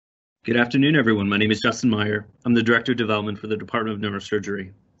Good afternoon, everyone. My name is Justin Meyer. I'm the Director of Development for the Department of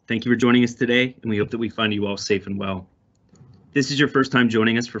Neurosurgery. Thank you for joining us today, and we hope that we find you all safe and well. This is your first time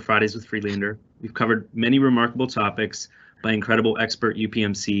joining us for Fridays with Freelander. We've covered many remarkable topics by incredible expert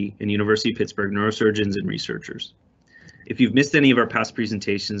UPMC and University of Pittsburgh neurosurgeons and researchers. If you've missed any of our past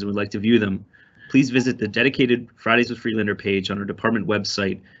presentations and would like to view them, please visit the dedicated Fridays with Freelander page on our department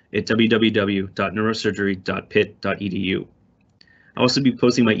website at www.neurosurgery.pitt.edu. I'll also be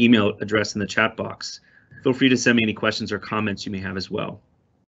posting my email address in the chat box. Feel free to send me any questions or comments you may have as well.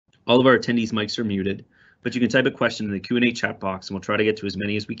 All of our attendees' mics are muted, but you can type a question in the Q&A chat box and we'll try to get to as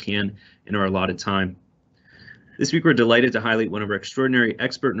many as we can in our allotted time. This week, we're delighted to highlight one of our extraordinary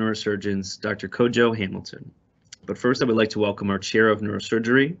expert neurosurgeons, Dr. Kojo Hamilton. But first, I would like to welcome our Chair of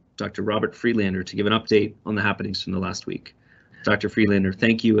Neurosurgery, Dr. Robert Freelander, to give an update on the happenings from the last week. Dr. Freelander,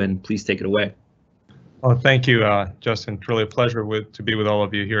 thank you, and please take it away. Well, thank you, Justin. It's really a pleasure to be with all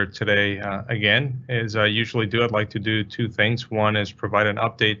of you here today. Again, as I usually do, I'd like to do two things. One is provide an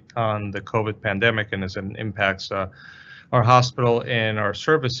update on the COVID pandemic and as it impacts our hospital and our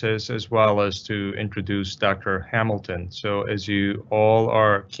services, as well as to introduce Dr. Hamilton. So as you all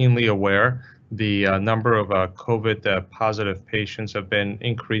are keenly aware, the number of COVID positive patients have been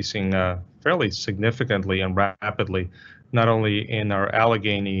increasing fairly significantly and rapidly, not only in our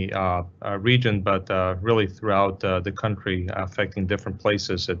Allegheny region, but really throughout the country, affecting different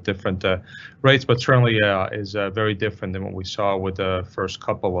places at different rates, but certainly is very different than what we saw with the first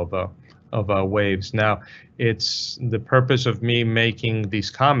couple of waves. Now, it's the purpose of me making these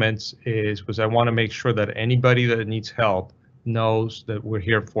comments is because I want to make sure that anybody that needs help knows that we're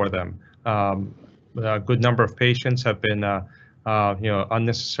here for them. A good number of patients have been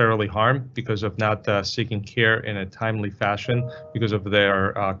unnecessarily harmed because of not seeking care in a timely fashion because of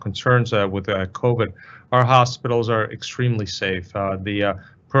their concerns with COVID. Our hospitals are extremely safe. The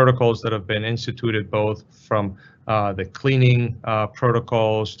protocols that have been instituted, both from the cleaning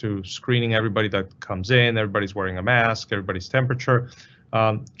protocols to screening everybody that comes in, everybody's wearing a mask, everybody's temperature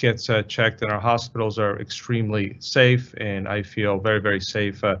gets checked, and our hospitals are extremely safe, and I feel very, very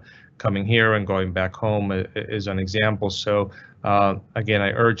safe coming here and going back home is an example. So again,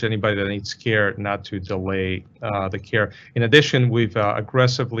 I urge anybody that needs care not to delay the care. In addition, we've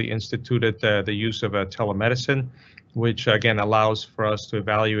aggressively instituted the use of telemedicine, which again allows for us to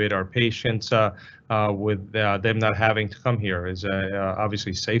evaluate our patients with them not having to come here. Is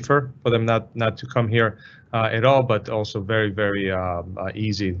obviously safer for them not to come here at all, but also very, very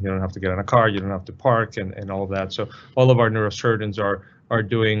easy. You don't have to get in a car, you don't have to park, and all of that. So all of our neurosurgeons are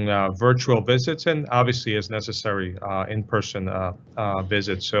doing virtual visits and obviously as necessary in-person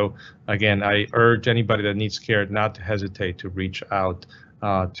visits. So again, I urge anybody that needs care not to hesitate to reach out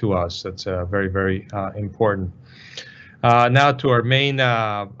to us. That's very, very important. Now to our main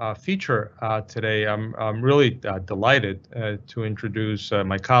feature today. I'm really delighted to introduce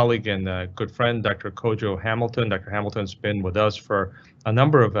my colleague and good friend, Dr. Kojo Hamilton. Dr. Hamilton's been with us for a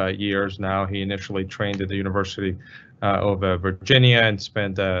number of years now. He initially trained at the University of Virginia and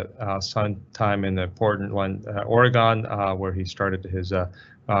spent some time in Portland, Oregon, where he started his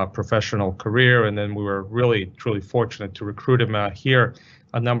professional career. And then we were really, truly fortunate to recruit him here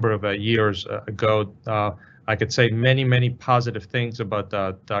a number of years ago. I could say many, many positive things about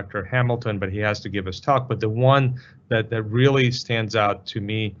Dr. Hamilton, but he has to give his talk. But the one that really stands out to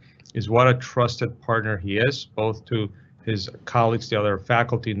me is what a trusted partner he is, both to his colleagues, the other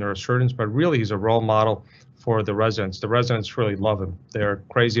faculty neurosurgeons, but really he's a role model for the residents. The residents really love him. They're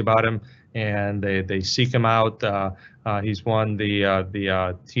crazy about him, and they seek him out. He's won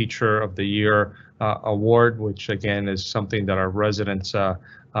the Teacher of the Year award, which again is something that our residents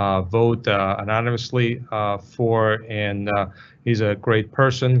vote anonymously for, and he's a great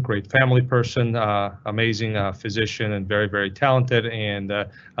person, great family person, amazing physician, and very, very talented. And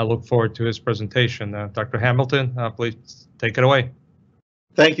I look forward to his presentation. Dr. Hamilton, please take it away.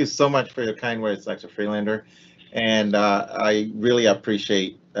 Thank you so much for your kind words, Dr. Freelander. And I really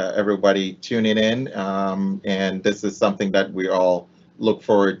appreciate everybody tuning in. And this is something that we all look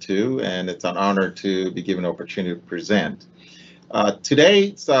forward to, and it's an honor to be given an opportunity to present.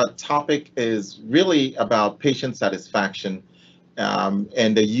 Today's topic is really about patient satisfaction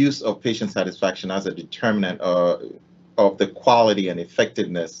and the use of patient satisfaction as a determinant of the quality and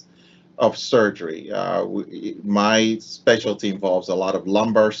effectiveness of surgery. My specialty involves a lot of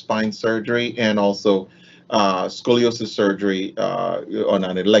lumbar spine surgery and also scoliosis surgery on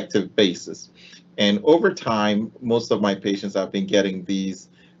an elective basis. And over time, most of my patients have been getting these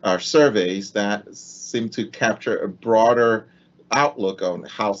surveys that seem to capture a broader outlook on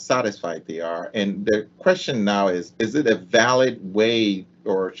how satisfied they are. And the question now is it a valid way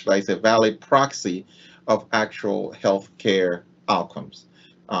or should I say valid proxy of actual healthcare outcomes.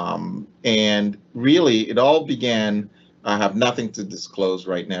 And really, it all began, I have nothing to disclose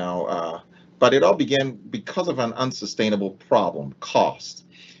right now, but it all began because of an unsustainable problem, cost.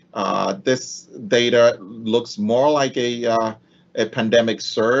 This data looks more like a pandemic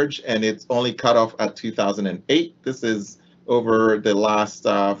surge, and it's only cut off at 2008. This is over the last,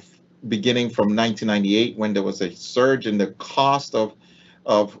 beginning from 1998, when there was a surge in the cost of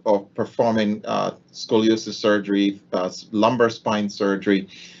performing scoliosis surgery, lumbar spine surgery.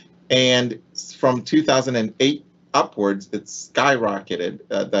 And from 2008 upwards, it's skyrocketed,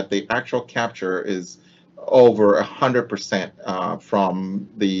 that the actual capture is over 100% from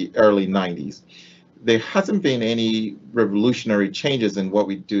the early 90s. There hasn't been any revolutionary changes in what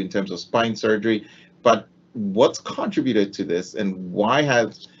we do in terms of spine surgery, but what's contributed to this and why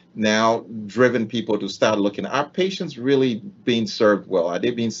has now driven people to start looking, are patients really being served well? Are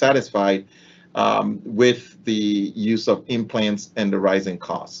they being satisfied with the use of implants and the rising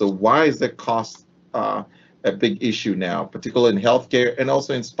costs? So why is the cost a big issue now, particularly in healthcare and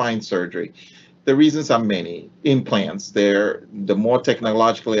also in spine surgery? The reasons are many. Implants, the more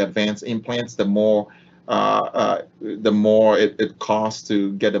technologically advanced implants, the more it costs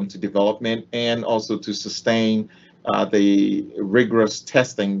to get them to development and also to sustain the rigorous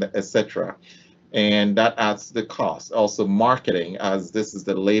testing, etc. And that adds to the cost. Also marketing, as this is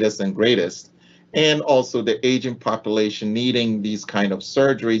the latest and greatest, and also the aging population needing these kind of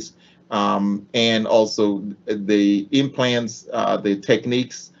surgeries, and also the implants, the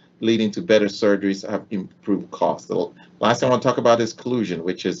techniques leading to better surgeries have improved costs. The last thing I want to talk about is collusion,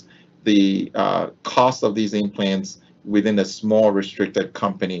 which is the cost of these implants within a small restricted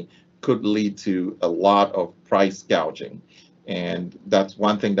company could lead to a lot of price gouging. And that's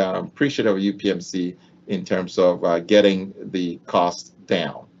one thing that I'm appreciative of UPMC in terms of getting the cost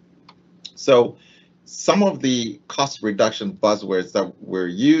down. So some of the cost reduction buzzwords that were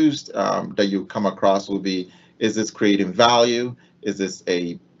used that you come across will be, is this creating value? Is this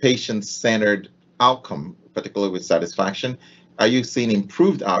a patient-centered outcome, particularly with satisfaction? Are you seeing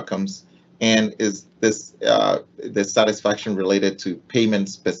improved outcomes? And is this the satisfaction related to payment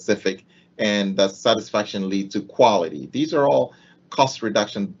specific, and does satisfaction lead to quality? These are all cost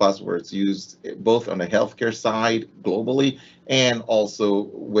reduction buzzwords used both on the healthcare side globally and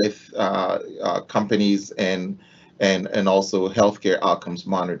also with companies and also healthcare outcomes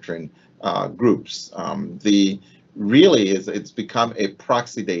monitoring groups. It's become a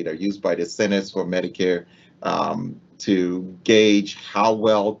proxy data used by the Centers for Medicare to gauge how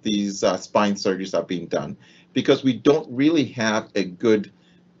well these spine surgeries are being done, because we don't really have a good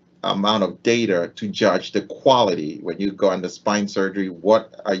amount of data to judge the quality. When you go into spine surgery,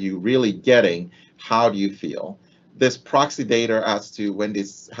 what are you really getting? How do you feel? This proxy data as to when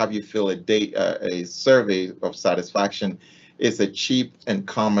this have you feel a survey of satisfaction is a cheap and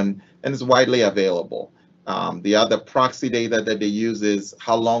common and is widely available. The other proxy data that they use is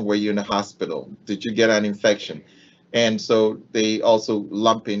how long were you in the hospital? Did you get an infection? And so they also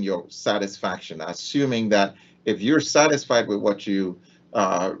lump in your satisfaction, assuming that if you're satisfied with what you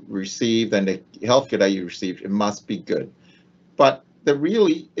received and the healthcare that you received, it must be good. But the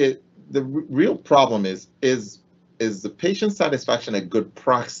real problem is the patient satisfaction a good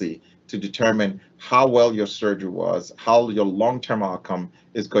proxy to determine how well your surgery was, how your long-term outcome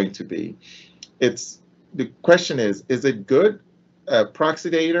is going to be? The question is it good proxy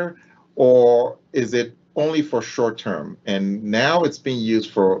data, or is it only for short term? And now it's being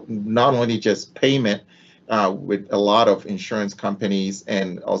used for not only just payment with a lot of insurance companies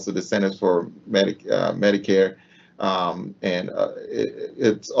and also the Centers for Medicare, and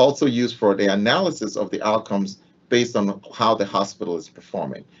it's also used for the analysis of the outcomes based on how the hospital is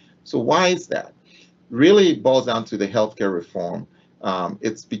performing. So why is that? Really, it boils down to the healthcare reform.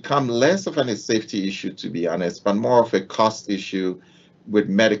 It's become less of a safety issue, to be honest, but more of a cost issue with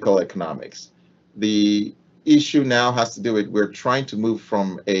medical economics. The issue now has to do with, we're trying to move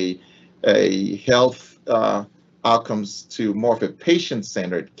from a health outcomes to more of a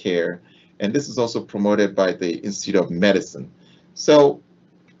patient-centered care, and this is also promoted by the Institute of Medicine. So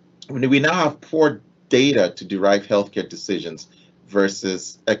we now have poor data to derive healthcare decisions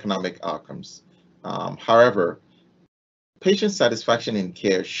versus economic outcomes. However, patient satisfaction in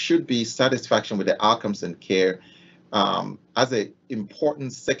care should be satisfaction with the outcomes in care as an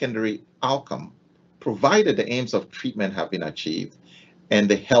important secondary outcome, provided the aims of treatment have been achieved and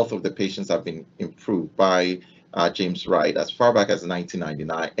the health of the patients have been improved by James Wright as far back as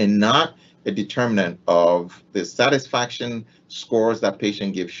 1999, and not a determinant of the satisfaction scores that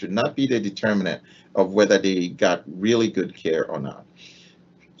patient gives should not be the determinant of whether they got really good care or not.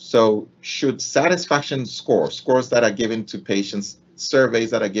 So should satisfaction scores that are given to patients, surveys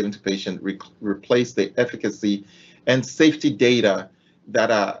that are given to patients, replace the efficacy and safety data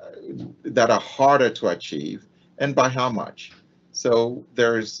that are harder to achieve, and by how much? So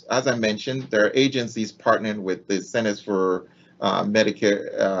there's, as I mentioned, there are agencies partnering with the Centers for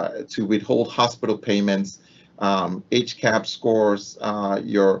Medicare to withhold hospital payments, HCAHPS scores.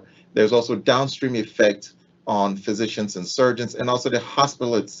 There's also downstream effect on physicians and surgeons, and also the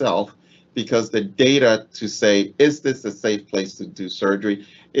hospital itself, because the data to say, is this a safe place to do surgery,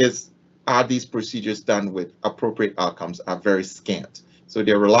 are these procedures done with appropriate outcomes, are very scant. So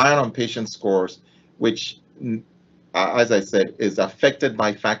they're relying on patient scores, which, as I said, is affected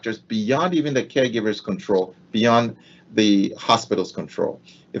by factors beyond even the caregiver's control, beyond the hospital's control.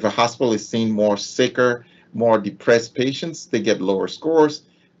 If a hospital is seeing more sicker, more depressed patients, they get lower scores.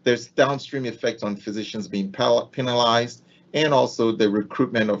 There's downstream effects on physicians being penalized, and also the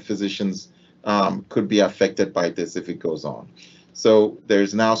recruitment of physicians could be affected by this if it goes on. So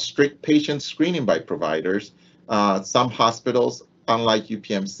there's now strict patient screening by providers. Some hospitals, unlike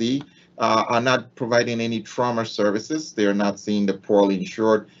UPMC, are not providing any trauma services. They're not seeing the poorly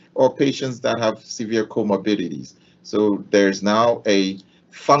insured or patients that have severe comorbidities. So there's now a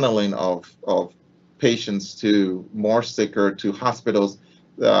funneling of patients to more sicker, to hospitals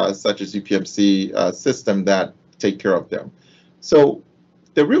such as UPMC system that take care of them. So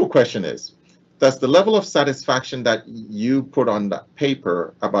the real question is, does the level of satisfaction that you put on that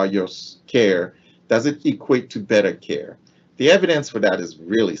paper about your care, does it equate to better care? The evidence for that is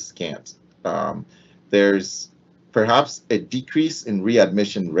really scant. There's perhaps a decrease in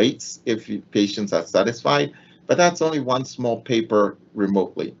readmission rates if patients are satisfied, but that's only one small paper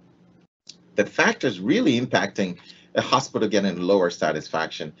remotely. The factors really impacting a hospital getting lower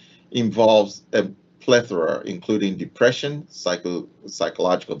satisfaction involves a plethora, including depression,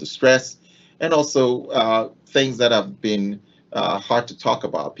 psychological distress, and also things that have been hard to talk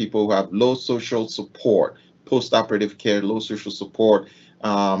about. People who have low social support, post-operative care, low social support.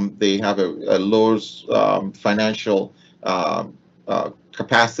 They have a low financial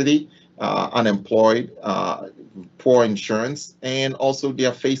capacity, unemployed, poor insurance, and also they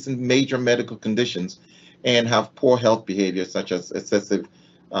are facing major medical conditions and have poor health behavior such as excessive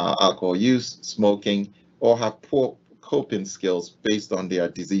alcohol use, smoking, or have poor coping skills based on their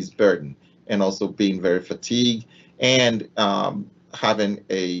disease burden, and also being very fatigued and having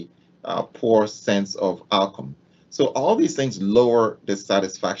a poor sense of outcome. So all these things lower the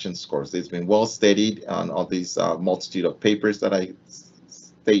satisfaction scores. It's been well studied on all these multitude of papers that I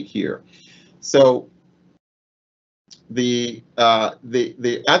state here. So the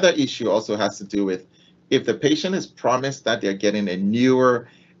other issue also has to do with, if the patient is promised that they're getting a newer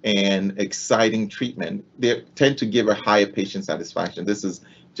and exciting treatment, they tend to give a higher patient satisfaction. This is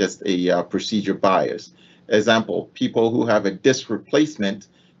just a procedure bias. Example, people who have a disc replacement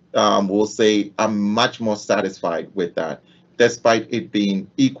will say, I'm much more satisfied with that, despite it being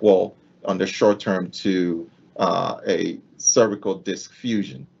equal on the short term to a cervical disc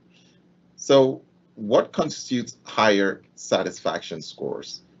fusion. So what constitutes higher satisfaction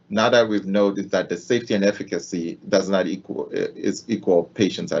scores? Now that we've noted that the safety and efficacy does not equal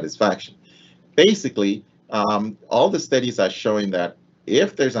patient satisfaction. Basically, all the studies are showing that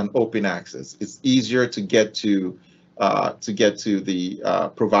if there's an open access, it's easier to get to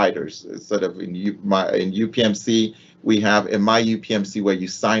the providers. Sort of in UPMC, we have a My UPMC where you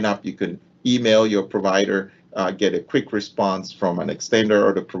sign up, you can email your provider, get a quick response from an extender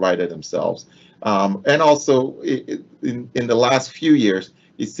or the provider themselves. And also in the last few years,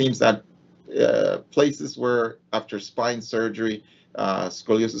 it seems that places where after spine surgery,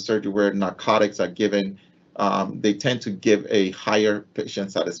 scoliosis surgery, where narcotics are given, they tend to give a higher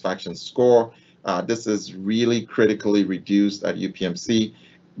patient satisfaction score. This is really critically reduced at UPMC.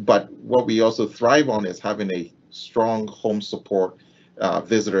 But what we also thrive on is having a strong home support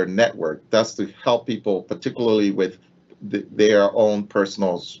visitor network. That's to help people, particularly with their own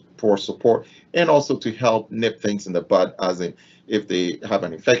personal poor support, and also to help nip things in the bud, as in if they have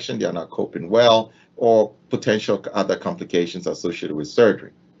an infection, they are not coping well, or potential other complications associated with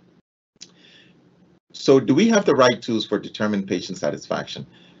surgery. So do we have the right tools for determining patient satisfaction?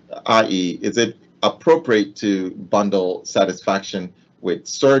 I.e., is it appropriate to bundle satisfaction with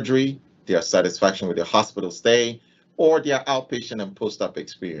surgery, their satisfaction with their hospital stay, or their outpatient and post-op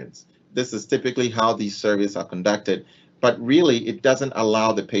experience? This is typically how these surveys are conducted, but really it doesn't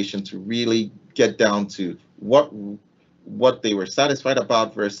allow the patient to really get down to what they were satisfied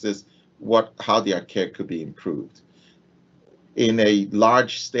about versus how their care could be improved. In a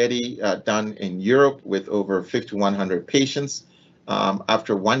large study done in Europe with over 5,100 patients,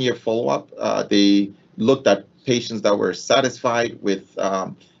 After 1 year follow-up, they looked at patients that were satisfied with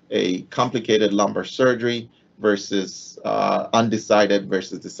a complicated lumbar surgery versus undecided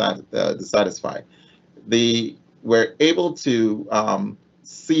versus dissatisfied. They were able to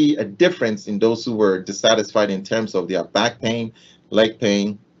see a difference in those who were dissatisfied in terms of their back pain, leg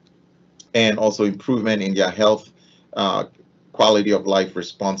pain, and also improvement in their health, quality of life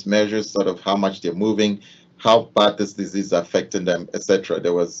response measures, sort of how much they're moving, how bad this disease is affecting them, etc.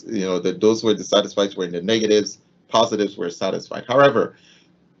 There was, those who were dissatisfied were in the negatives, positives were satisfied. However,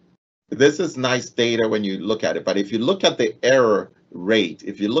 this is nice data when you look at it, but if you look at the error rate,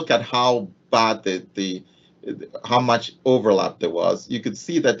 if you look at how bad how much overlap there was, you could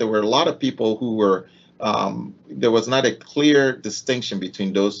see that there were a lot of people who were, there was not a clear distinction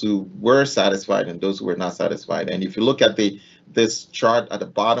between those who were satisfied and those who were not satisfied. And if you look at this chart at the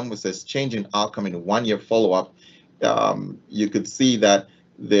bottom, which says change in outcome in 1 year follow-up, you could see that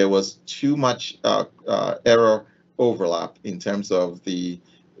there was too much error overlap in terms of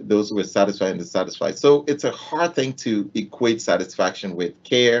those who were satisfied and dissatisfied. So it's a hard thing to equate satisfaction with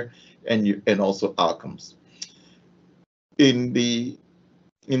care and also outcomes. In view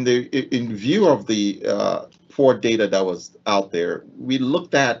of the poor data that was out there, we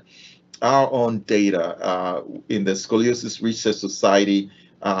looked at our own data in the Scoliosis Research Society.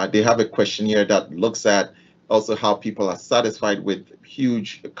 They have a questionnaire that looks at also how people are satisfied with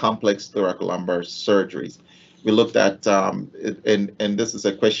huge complex thoracolumbar surgeries. We looked at, and this is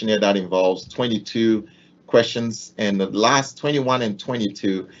a questionnaire that involves 22 questions, and the last 21 and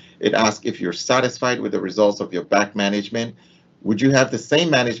 22, it asks if you're satisfied with the results of your back management. Would you have the same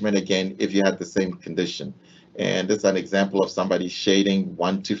management again if you had the same condition? And this is an example of somebody shading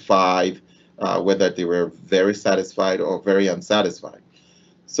 1 to 5, whether they were very satisfied or very unsatisfied.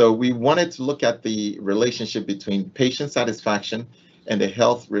 So we wanted to look at the relationship between patient satisfaction and the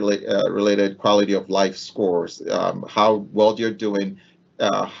health related quality of life scores, how well you're doing,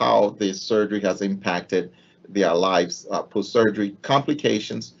 how the surgery has impacted their lives, post-surgery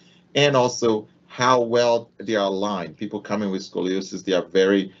complications, and also how well they are aligned. People coming with scoliosis, they are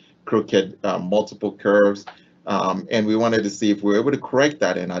very crooked, multiple curves, and we wanted to see if we were able to correct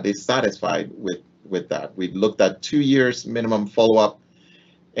that and are they satisfied with that. We looked at 2 years minimum follow-up,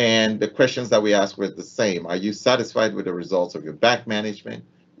 and the questions that we asked were the same. Are you satisfied with the results of your back management?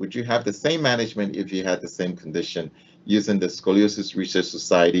 Would you have the same management if you had the same condition, using the Scoliosis Research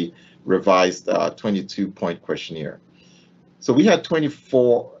Society revised 22-point questionnaire? So we had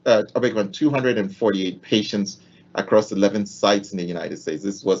 248 patients across 11 sites in the United States.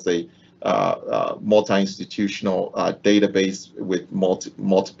 This was a multi-institutional database with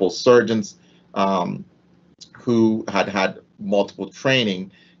multiple surgeons who had multiple training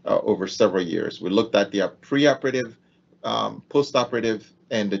over several years. We looked at their preoperative, postoperative,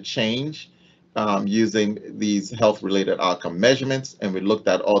 and the change using these health-related outcome measurements, and we looked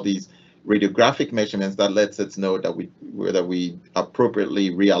at all these radiographic measurements that lets us know that whether we appropriately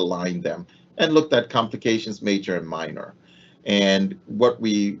realign them, and looked at complications, major and minor. And what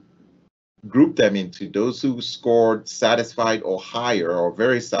we grouped them into, those who scored satisfied or higher or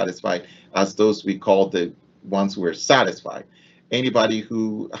very satisfied, as those we call the ones who were satisfied. Anybody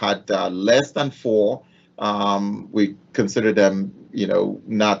who had less than 4, we consider them,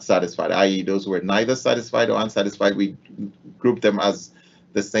 not satisfied, i.e. those who were neither satisfied or unsatisfied, we group them as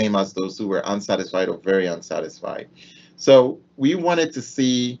the same as those who were unsatisfied or very unsatisfied. So we wanted to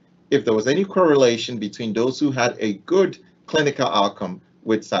see if there was any correlation between those who had a good clinical outcome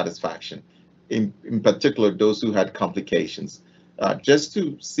with satisfaction, in particular those who had complications, just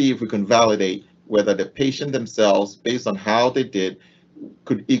to see if we can validate whether the patient themselves, based on how they did,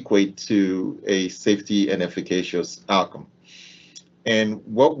 could equate to a safety and efficacious outcome. And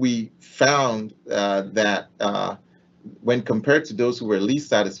what we found that when compared to those who were least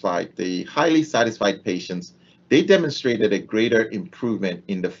satisfied, the highly satisfied patients, they demonstrated a greater improvement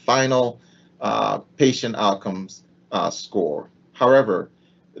in the final patient outcomes score. However,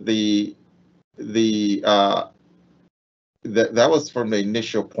 that was from the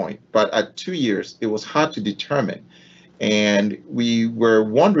initial point, but at 2 years, it was hard to determine. And we were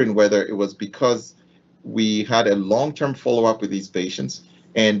wondering whether it was because we had a long-term follow-up with these patients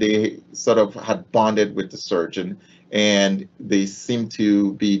and they sort of had bonded with the surgeon and they seemed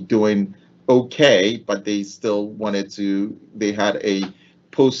to be doing okay, but they still they had a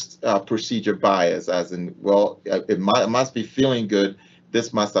post-procedure bias, as in, well, it must be feeling good,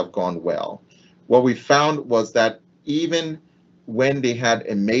 this must have gone well. What we found was that even when they had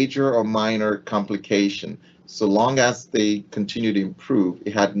a major or minor complication, so long as they continued to improve,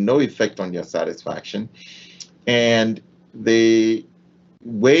 it had no effect on their satisfaction. And the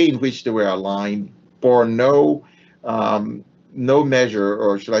way in which they were aligned bore no measure,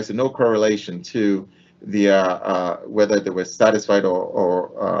 or should I say no correlation to the whether they were satisfied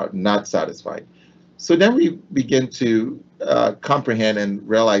or not satisfied. So then we begin to comprehend and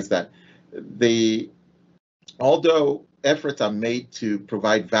realize that although efforts are made to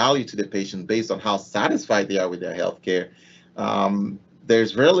provide value to the patient based on how satisfied they are with their healthcare,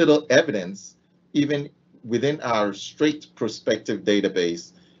 there's very little evidence, even within our straight prospective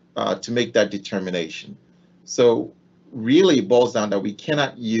database, to make that determination. So really it boils down that we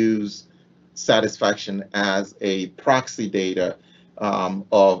cannot use satisfaction as a proxy data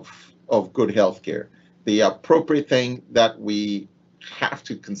of good healthcare. The appropriate thing that we have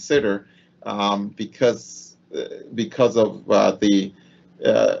to consider, because of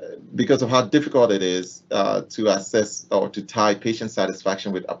how difficult it is to assess or to tie patient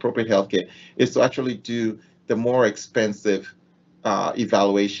satisfaction with appropriate healthcare, is to actually do the more expensive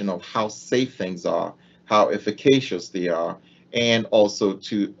evaluation of how safe things are, how efficacious they are, and also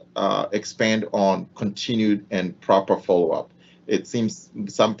to expand on continued and proper follow-up. It seems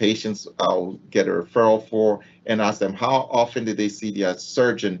some patients I'll get a referral for and ask them how often did they see their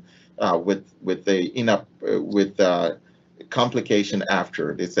surgeon with complication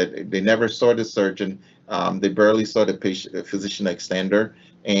after. They said they never saw the surgeon, they barely saw the physician extender,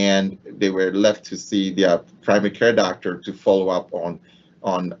 and they were left to see their primary care doctor to follow up on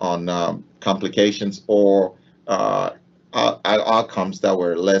complications or outcomes that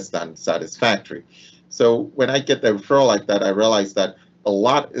were less than satisfactory. So when I get the referral like that, I realize that a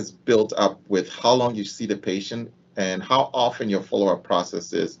lot is built up with how long you see the patient and how often your follow-up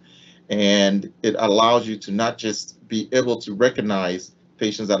process is. And it allows you to not just be able to recognize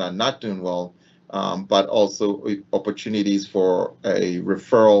patients that are not doing well, but also opportunities for a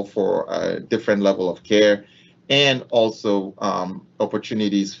referral for a different level of care, and also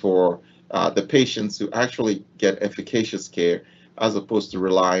opportunities for the patients who actually get efficacious care, as opposed to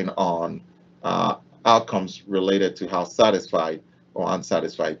relying on outcomes related to how satisfied or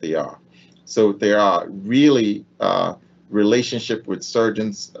unsatisfied they are. So there are really relationship with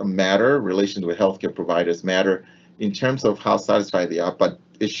surgeons matter, relations with healthcare providers matter in terms of how satisfied they are, but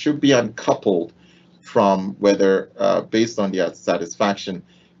it should be uncoupled from whether, based on their satisfaction,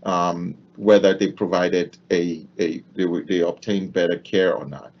 whether they provided they obtained better care or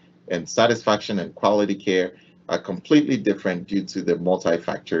not. And satisfaction and quality care are completely different due to the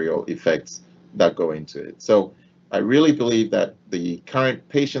multifactorial effects that go into it. So I really believe that the current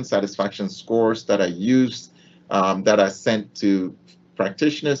patient satisfaction scores that are used, that are sent to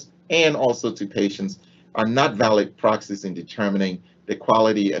practitioners and also to patients, are not valid proxies in determining the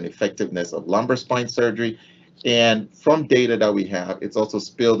quality and effectiveness of lumbar spine surgery. And from data that we have, it's also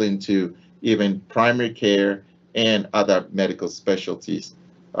spilled into even primary care and other medical specialties.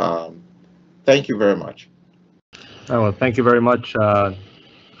 Thank you very much. Well, thank you very much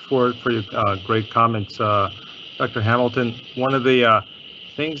for your great comments, Dr. Hamilton. One of the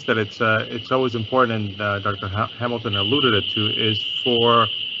things that it's always important, and Dr. Hamilton alluded to, is for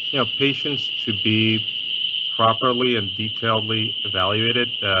patients to be properly and detailedly evaluated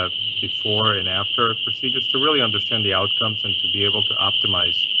before and after procedures, to really understand the outcomes and to be able to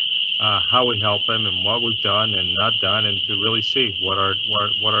optimize how we help them and what we've done and not done, and to really see what are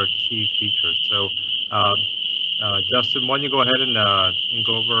key features. So, Justin, why don't you go ahead and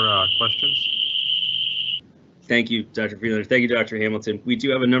go over questions? Thank you, Dr. Freelander. Thank you, Dr. Hamilton. We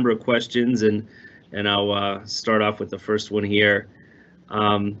do have a number of questions, and I'll start off with the first one here.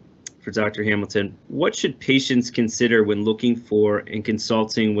 For Dr. Hamilton, what should patients consider when looking for and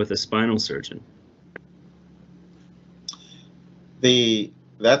consulting with a spinal surgeon?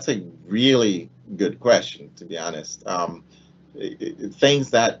 That's a really good question, to be honest.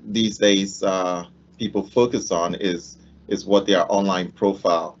 Things that these days people focus on is what their online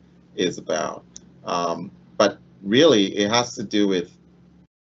profile is about. But really, it has to do with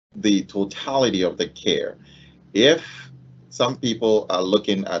the totality of the care. If some people are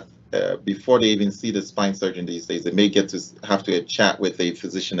looking at, before they even see the spine surgeon these days, they may get to have to chat with a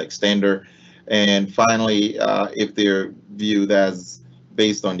physician extender. And finally, if they're viewed as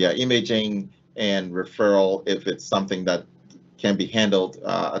based on their imaging and referral, if it's something that can be handled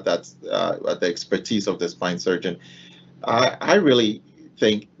that's at the expertise of the spine surgeon, I really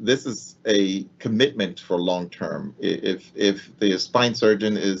think this is a commitment for long term. If the spine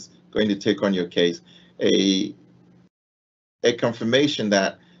surgeon is going to take on your case, a confirmation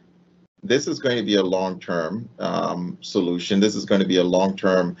that this is going to be a long-term solution, this is going to be a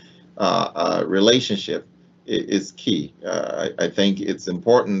long-term relationship, is key. I think it's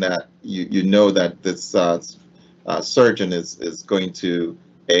important that you know that this surgeon is going to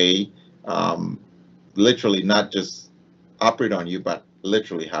literally not just operate on you, but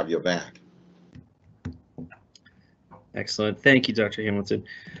literally have your back. Excellent. Thank you, Dr. Hamilton.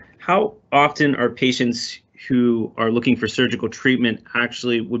 How often are patients who are looking for surgical treatment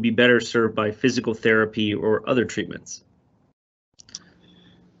actually would be better served by physical therapy or other treatments?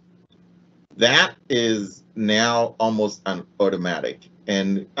 That is now almost an automatic,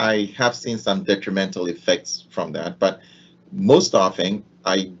 and I have seen some detrimental effects from that, but most often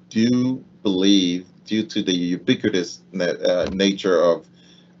I do believe, due to the ubiquitous nature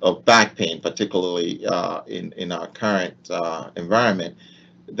of back pain, particularly in our current environment,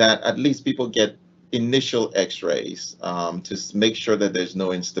 that at least people get initial x-rays to make sure that there's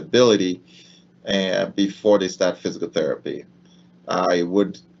no instability before they start physical therapy. I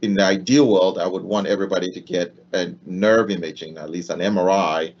would, in the ideal world, I would want everybody to get a nerve imaging, at least an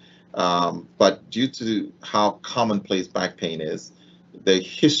MRI, but due to how commonplace back pain is, the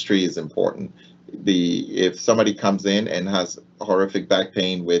history is important. If somebody comes in and has horrific back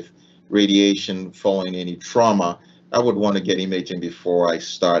pain with radiation following any trauma, I would want to get imaging before I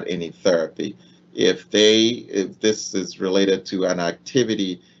start any therapy. If this is related to an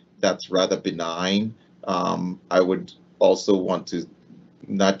activity that's rather benign, I would also want to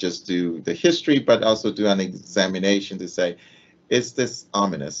not just do the history, but also do an examination to say, is this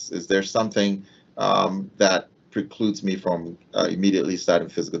ominous? Is there something that precludes me from immediately starting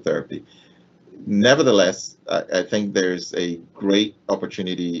physical therapy? Nevertheless, I think there's a great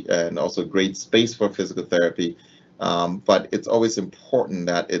opportunity and also great space for physical therapy, but it's always important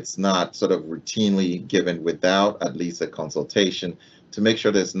that it's not sort of routinely given without at least a consultation to make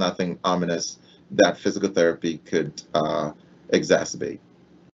sure there's nothing ominous that physical therapy could exacerbate.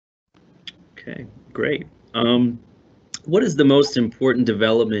 Okay, great. What is the most important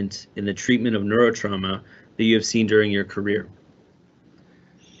development in the treatment of neurotrauma that you have seen during your career?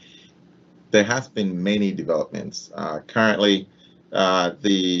 There has been many developments. Currently,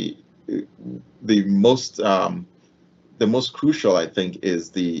 the most crucial, I think, is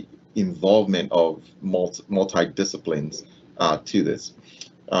the involvement of multi-disciplines to this.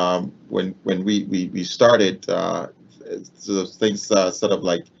 When we started, so things sort of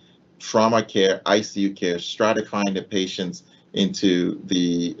like trauma care, ICU care, stratifying the patients into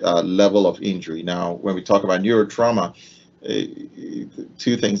the level of injury. Now, when we talk about neurotrauma,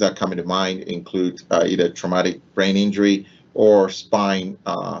 two things that come into mind include either traumatic brain injury or spine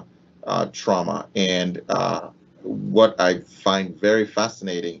trauma. And what I find very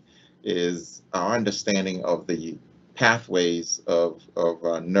fascinating is our understanding of the pathways of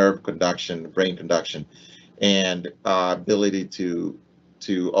nerve conduction, brain conduction, and our ability to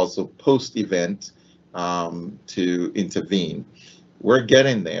also post-event to intervene. We're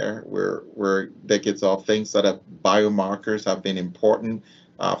getting there. We're decades off. Things that are biomarkers have been important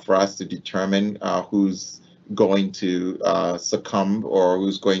for us to determine who's going to succumb or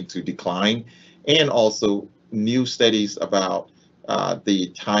who's going to decline, and also new studies about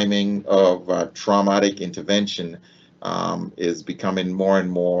the timing of traumatic intervention is becoming more and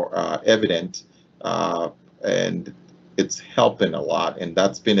more evident, and it's helping a lot, and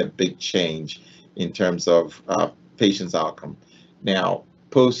that's been a big change in terms of patients' outcome. Now,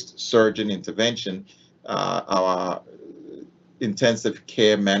 post-surgeon intervention, our intensive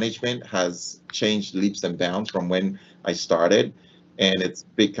care management has changed leaps and bounds from when I started, and it's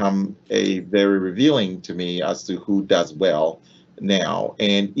become very revealing to me as to who does well now.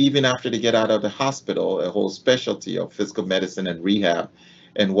 And even after they get out of the hospital, a whole specialty of physical medicine and rehab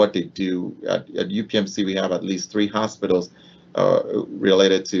and what they do. At UPMC, we have at least 3 hospitals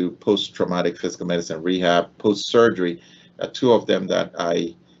related to post-traumatic physical medicine rehab, post-surgery. 2 of them that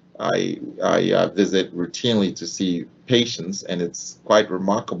I visit routinely to see patients, and it's quite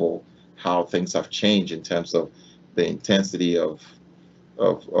remarkable how things have changed in terms of the intensity of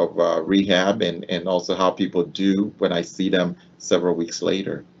rehab and also how people do when I see them several weeks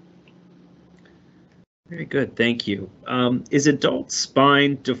later. Very good, thank you. Is adult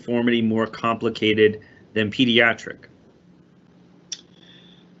spine deformity more complicated than pediatric?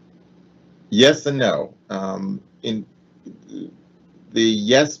 Yes and no.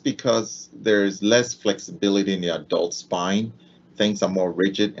 Yes, because there's less flexibility in the adult spine. Things are more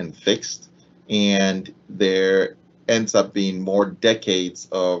rigid and fixed, and there ends up being more decades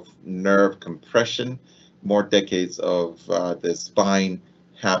of nerve compression, more decades of the spine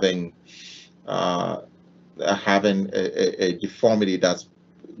having a deformity that's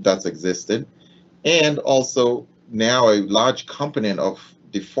existed. And also now a large component of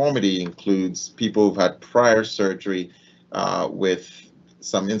deformity includes people who've had prior surgery with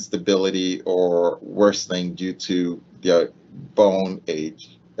some instability or worsening due to the bone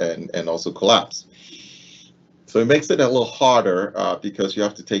age and also collapse. So it makes it a little harder because you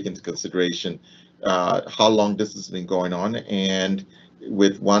have to take into consideration how long this has been going on, and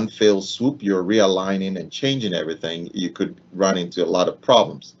with one fell swoop, you're realigning and changing everything, you could run into a lot of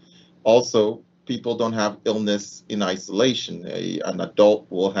problems. Also, people don't have illness in isolation. An adult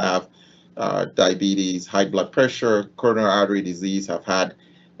will have diabetes, high blood pressure, coronary artery disease, have had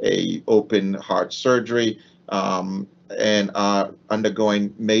a open heart surgery, and are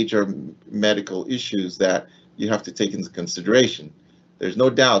undergoing major medical issues that you have to take into consideration. There's no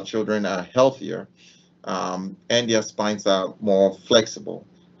doubt children are healthier, and their spines are more flexible.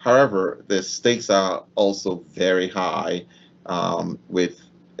 However, the stakes are also very high, with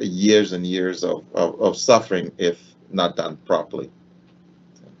years and years of suffering if not done properly.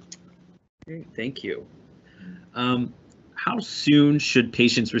 Great, thank you. How soon should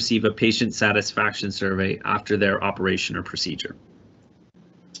patients receive a patient satisfaction survey after their operation or procedure?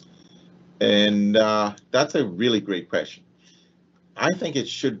 And that's a really great question. I think it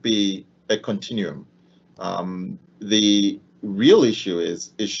should be a continuum. The real issue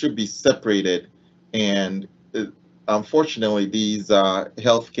is it should be separated, and unfortunately these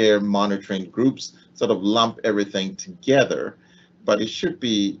healthcare monitoring groups sort of lump everything together, but it should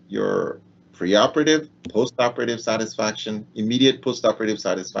be your preoperative, postoperative satisfaction, immediate postoperative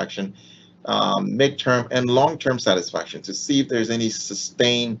satisfaction, midterm and long-term satisfaction, to see if there's any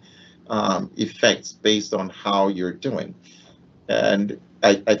sustained effects based on how you're doing. And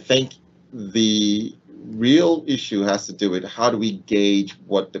I think the real issue has to do with how do we gauge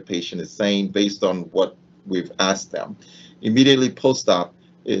what the patient is saying based on what we've asked them. Immediately post-op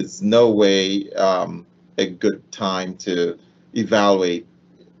is no way a good time to evaluate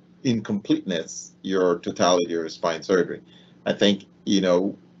incompleteness, your totality of your spine surgery. I think,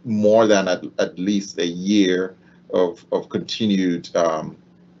 more than at least a year of continued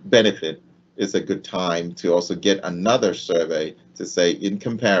benefit is a good time to also get another survey to say, in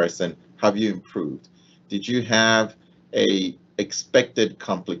comparison, have you improved? Did you have a expected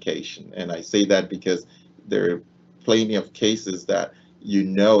complication? And I say that because there are plenty of cases that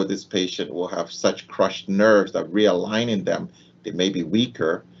this patient will have such crushed nerves that realigning them, they may be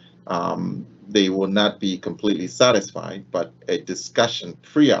weaker. They will not be completely satisfied, but a discussion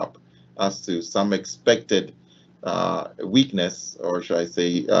pre-op as to some expected weakness, or should I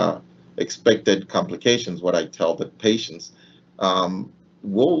say expected complications, what I tell the patients,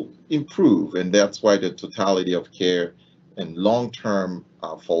 will improve. And that's why the totality of care and long-term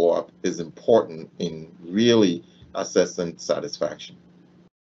follow-up is important in really assessing satisfaction.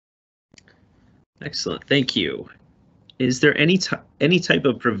 Excellent, thank you. Is there any type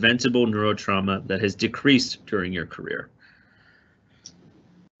of preventable neurotrauma that has decreased during your career?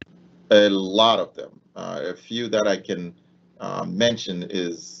 A lot of them. A few that I can mention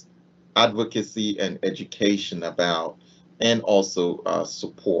is advocacy and education about, and also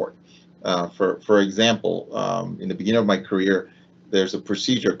support. For example, in the beginning of my career, there's a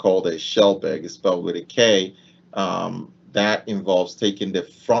procedure called a Schellberg, it's spelled with a K, that involves taking the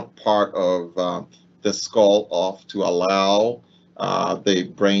front part of the skull off to allow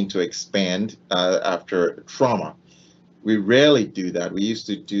the brain to expand after trauma. We rarely do that. We used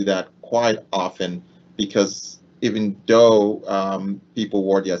to do that quite often because even though people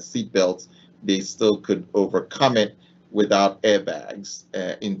wore their seatbelts, they still could overcome it without airbags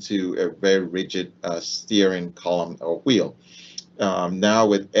into a very rigid steering column or wheel. Now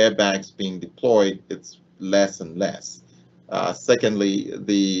with airbags being deployed, it's less and less. Secondly,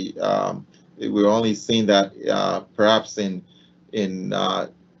 we're only seeing that perhaps in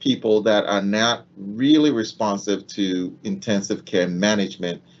people that are not really responsive to intensive care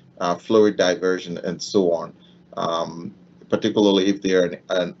management, fluid diversion, and so on, particularly if they're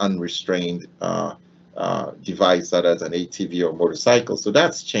an unrestrained device such as an ATV or motorcycle. So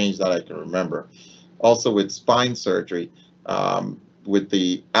that's changed that I can remember. Also with spine surgery, with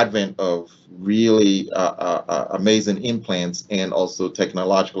the advent of really amazing implants and also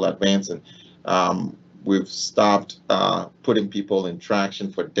technological advancement, we've stopped putting people in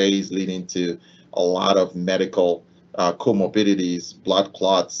traction for days, leading to a lot of medical comorbidities, blood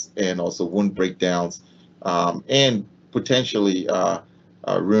clots, and also wound breakdowns, and potentially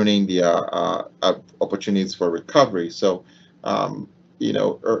ruining the opportunities for recovery. So,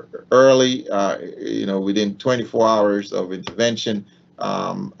 early, within 24 hours of intervention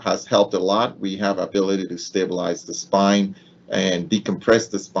has helped a lot. We have ability to stabilize the spine and decompress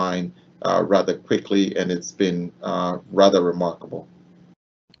the spine rather quickly, and it's been rather remarkable.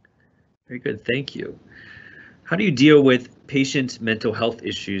 Very good, thank you. How do you deal with patient mental health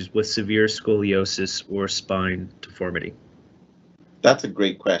issues with severe scoliosis or spine deformity? That's a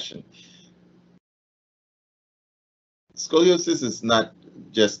great question. Scoliosis is not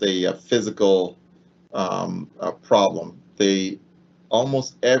just a physical problem.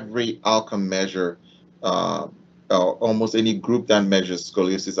 Almost every outcome measure, almost any group that measures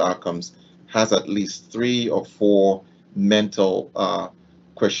scoliosis outcomes has at least 3 or 4 mental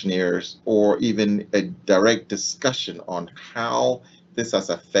questionnaires, or even a direct discussion on how this has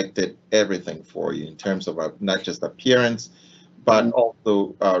affected everything for you in terms of not just appearance, but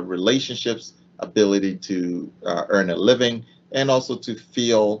also relationships, ability to earn a living, and also to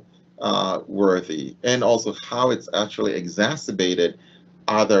feel worthy, and also how it's actually exacerbated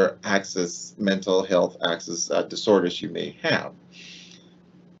other mental health access disorders you may have.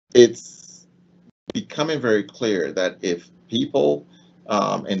 It's becoming very clear that if people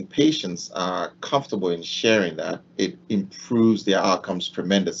and patients are comfortable in sharing that, it improves their outcomes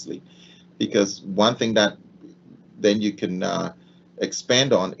tremendously. Because one thing that then you can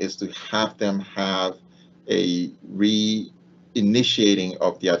expand on is to have them have a reinitiating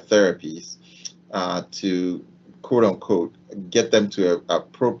of their therapies to, quote unquote, get them to an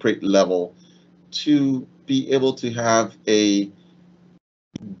appropriate level to be able to have a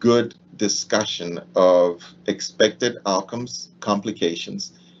good discussion of expected outcomes,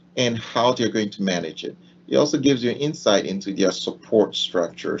 complications, and how they're going to manage it. It also gives you insight into their support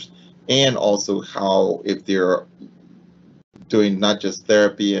structures, and also how, if they're doing not just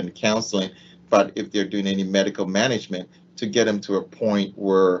therapy and counseling, but if they're doing any medical management, to get them to a point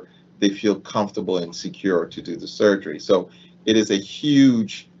where they feel comfortable and secure to do the surgery. So it is a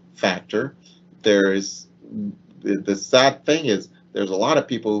huge factor. The sad thing is there's a lot of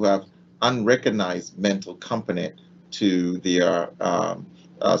people who have unrecognized mental component to their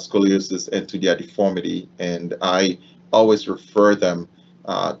scoliosis and to their deformity, and I always refer them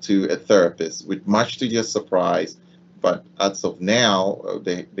to a therapist, with much to their surprise. But as of now,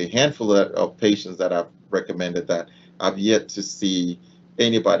 the handful of patients that I've recommended that, I've yet to see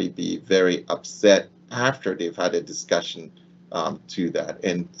anybody be very upset after they've had a discussion to that.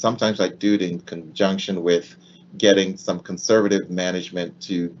 And sometimes I do it in conjunction with getting some conservative management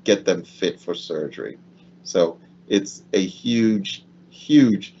to get them fit for surgery. So it's a huge,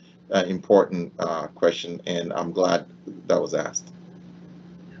 huge important question, and I'm glad that was asked.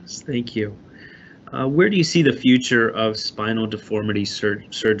 Yes, thank you. Where do you see the future of spinal deformity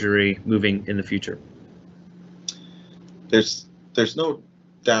surgery moving in the future? There's no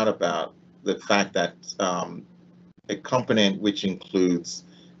doubt about the fact that a component which includes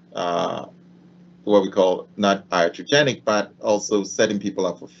what we call not iatrogenic, but also setting people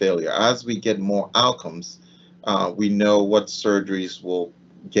up for failure. As we get more outcomes, we know what surgeries will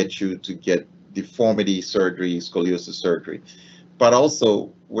get you to get deformity surgery, scoliosis surgery. But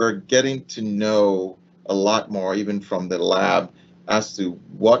also, we're getting to know a lot more, even from the lab, as to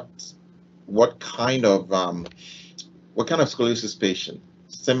what kind of scoliosis patient,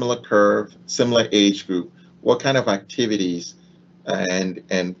 similar curve, similar age group, what kind of activities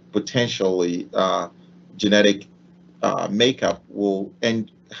and potentially genetic makeup will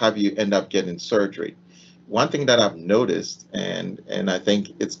have you end up getting surgery. One thing that I've noticed, and I think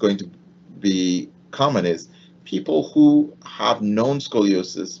it's going to be common, is people who have known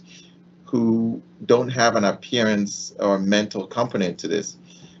scoliosis, who don't have an appearance or mental component to this,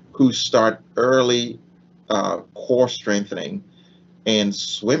 who start early core strengthening and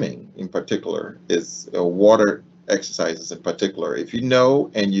swimming in particular, is water exercises in particular. If you know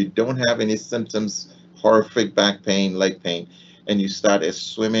and you don't have any symptoms, horrific back pain, leg pain, and you start a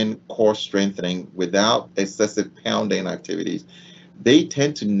swimming core strengthening without excessive pounding activities, they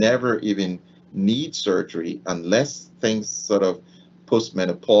tend to never even need surgery unless things sort of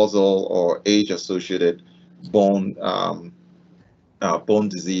postmenopausal or age-associated bone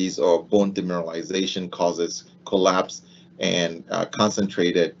disease or bone demineralization causes collapse and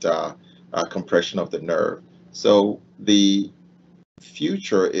concentrated compression of the nerve. So the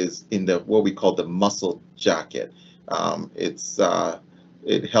future is in what we call the muscle jacket.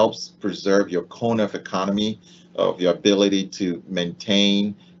 It helps preserve your cone of economy, of your ability to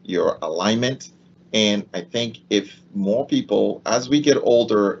maintain your alignment. And I think if more people, as we get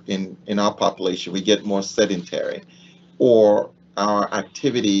older in our population, we get more sedentary, or our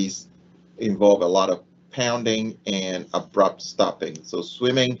activities involve a lot of pounding and abrupt stopping. So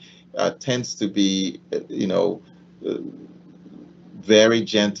swimming tends to be, very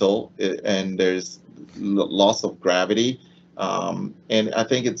gentle, and there's loss of gravity. And I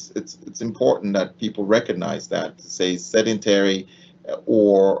think it's important that people recognize that, to say sedentary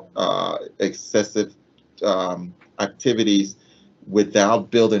or excessive activities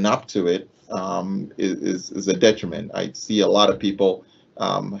without building up to it is a detriment. I see a lot of people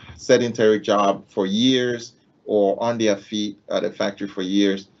sedentary job for years or on their feet at a factory for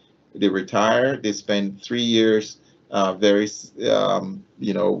years. They retire, they spend 3 years very,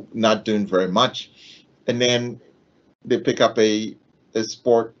 not doing very much. And then they pick up a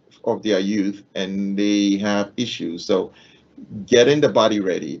sport of their youth and they have issues. So getting the body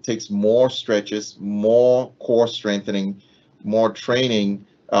ready, it takes more stretches, more core strengthening, more training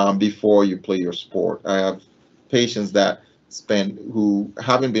before you play your sport. I have patients that who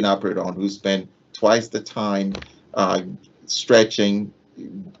haven't been operated on, who spend twice the time stretching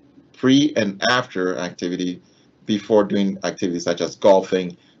pre and after activity before doing activities such as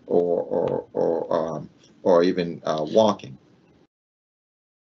golfing or even walking.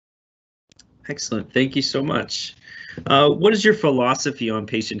 Excellent. Thank you so much. What is your philosophy on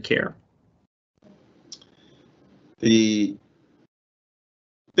patient care? The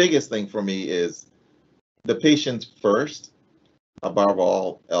biggest thing for me is the patient first, above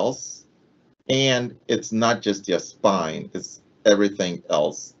all else. And it's not just your spine, it's everything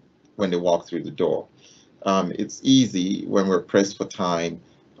else when they walk through the door. It's easy when we're pressed for time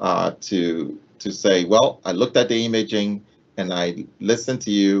to say, well, I looked at the imaging and I listened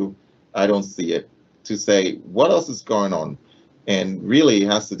to you, I don't see it. To say, what else is going on? And really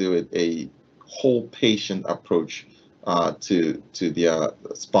it has to do with a whole patient approach to the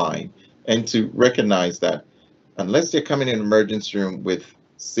spine, and to recognize that unless you're coming in an emergency room with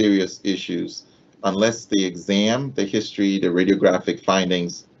serious issues, unless the exam, the history, the radiographic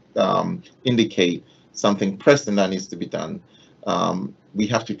findings indicate something pressing that needs to be done, we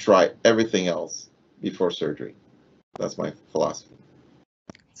have to try everything else before surgery. That's my philosophy.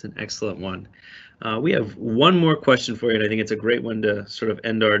 It's an excellent one. We have one more question for you, and I think it's a great one to sort of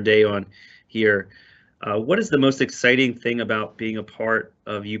end our day on here. What is the most exciting thing about being a part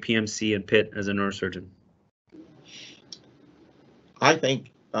of UPMC and Pitt as a neurosurgeon? I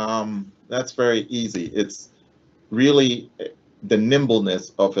think that's very easy. It's really the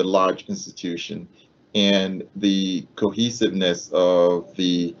nimbleness of a large institution and the cohesiveness of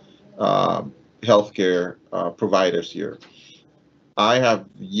the healthcare providers here. I have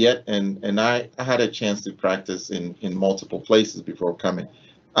yet, and I had a chance to practice in multiple places before coming.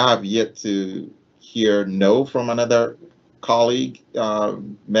 I have yet to hear no from another colleague,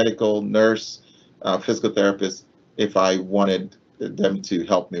 medical, nurse, physical therapist, if I wanted them to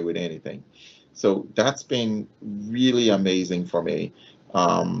help me with anything. So that's been really amazing for me.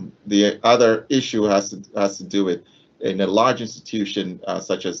 The other issue has to do with, in a large institution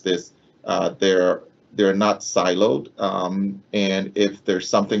such as this, they're not siloed, and if there's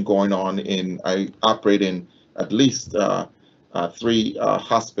something going on I operate in at least 3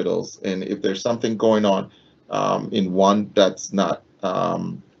 hospitals, and if there's something going on in one that's not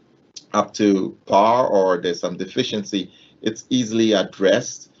up to par, or there's some deficiency, it's easily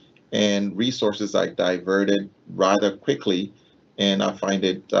addressed and resources are diverted rather quickly, and I find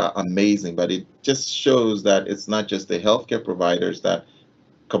it amazing. But it just shows that it's not just the healthcare providers that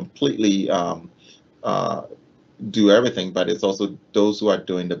completely do everything, but it's also those who are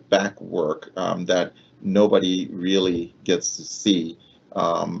doing the back work that nobody really gets to see,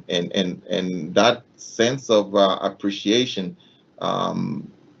 and that sense of appreciation,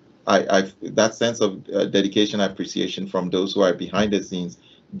 that sense of dedication, appreciation from those who are behind the scenes,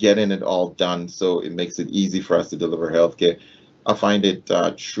 getting it all done, so it makes it easy for us to deliver healthcare. I find it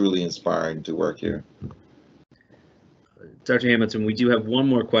truly inspiring to work here. Dr. Hamilton, we do have one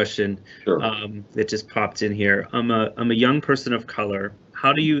more question. Sure. That just popped in here. I'm a young person of color.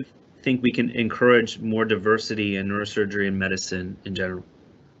 How do you think we can encourage more diversity in neurosurgery and medicine in general?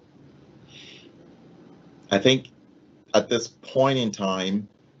 I think at this point in time,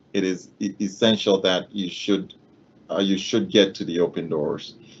 it is essential that you should get to the open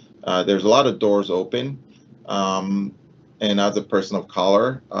doors. There's a lot of doors open, and as a person of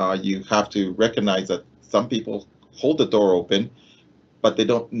color, you have to recognize that some people hold the door open, but they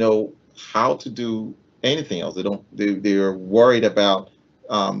don't know how to do anything else. They're worried about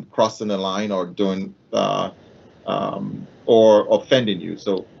crossing the line or doing or offending you.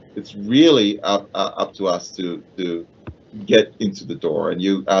 So it's really up to us to get into the door. And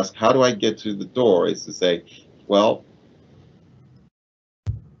you ask, how do I get to the door? Is to say, well,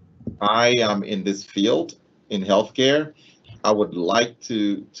 I am in this field in healthcare. I would like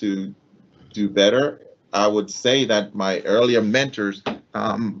to do better. I would say that my earlier mentors did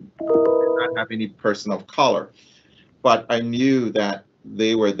not have any person of color, but I knew that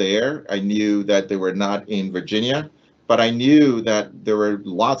they were there. I knew that they were not in Virginia, but I knew that there were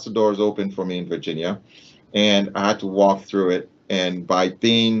lots of doors open for me in Virginia. and I had to walk through it. And by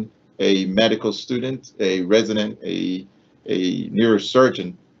being a medical student, a resident, a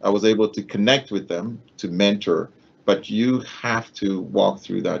neurosurgeon, I was able to connect with them, to mentor. But you have to walk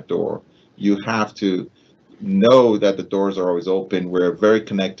through that door. You have to know that the doors are always open. We're a very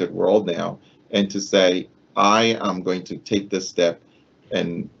connected world now, and to say, I am going to take this step,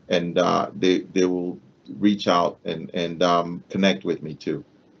 and they will reach out and connect with me too.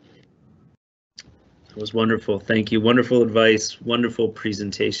 It was wonderful. Thank you. Wonderful advice. Wonderful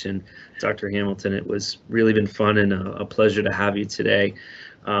presentation, Dr. Hamilton. It was really been fun and a pleasure to have you today.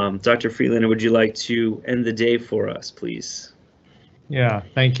 Dr. Friedlander, would you like to end the day for us, please? Yeah,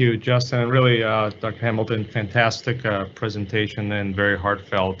 thank you, Justin. And really, Dr. Hamilton, fantastic presentation and very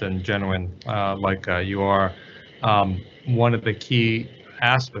heartfelt and genuine, like you are. One of the key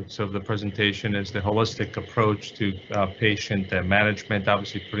aspects of the presentation is the holistic approach to patient management,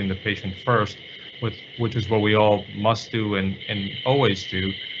 obviously putting the patient first, which is what we all must do and always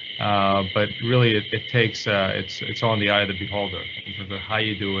do. But really, it takes, it's all in the eye of the beholder in terms of how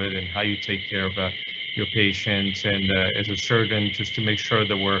you do it and how you take care of your patients, and as a surgeon, just to make sure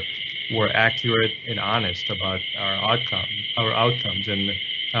that we're accurate and honest about our outcomes, and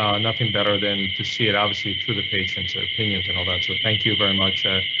nothing better than to see it obviously through the patient's opinions and all that. So thank you very much,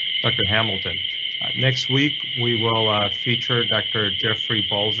 Dr. Hamilton. Next week we will feature Dr. Jeffrey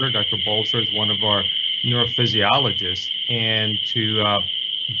Balzer. Dr. Balzer is one of our neurophysiologists, and to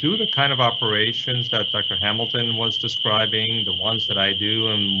do the kind of operations that Dr. Hamilton was describing, the ones that I do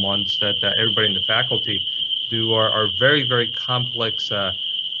and ones that everybody in the faculty do, are very, very complex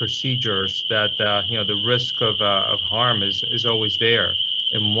procedures that the risk of harm is always there.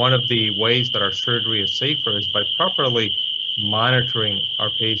 And one of the ways that our surgery is safer is by properly monitoring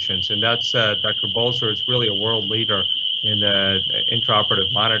our patients, and that's Dr. Balzer is really a world leader in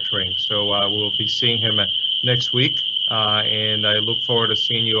intraoperative monitoring. So we'll be seeing him next week. And I look forward to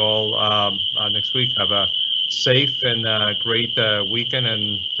seeing you all next week. Have a safe and great weekend,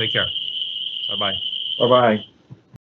 and take care. Bye-bye. Bye-bye.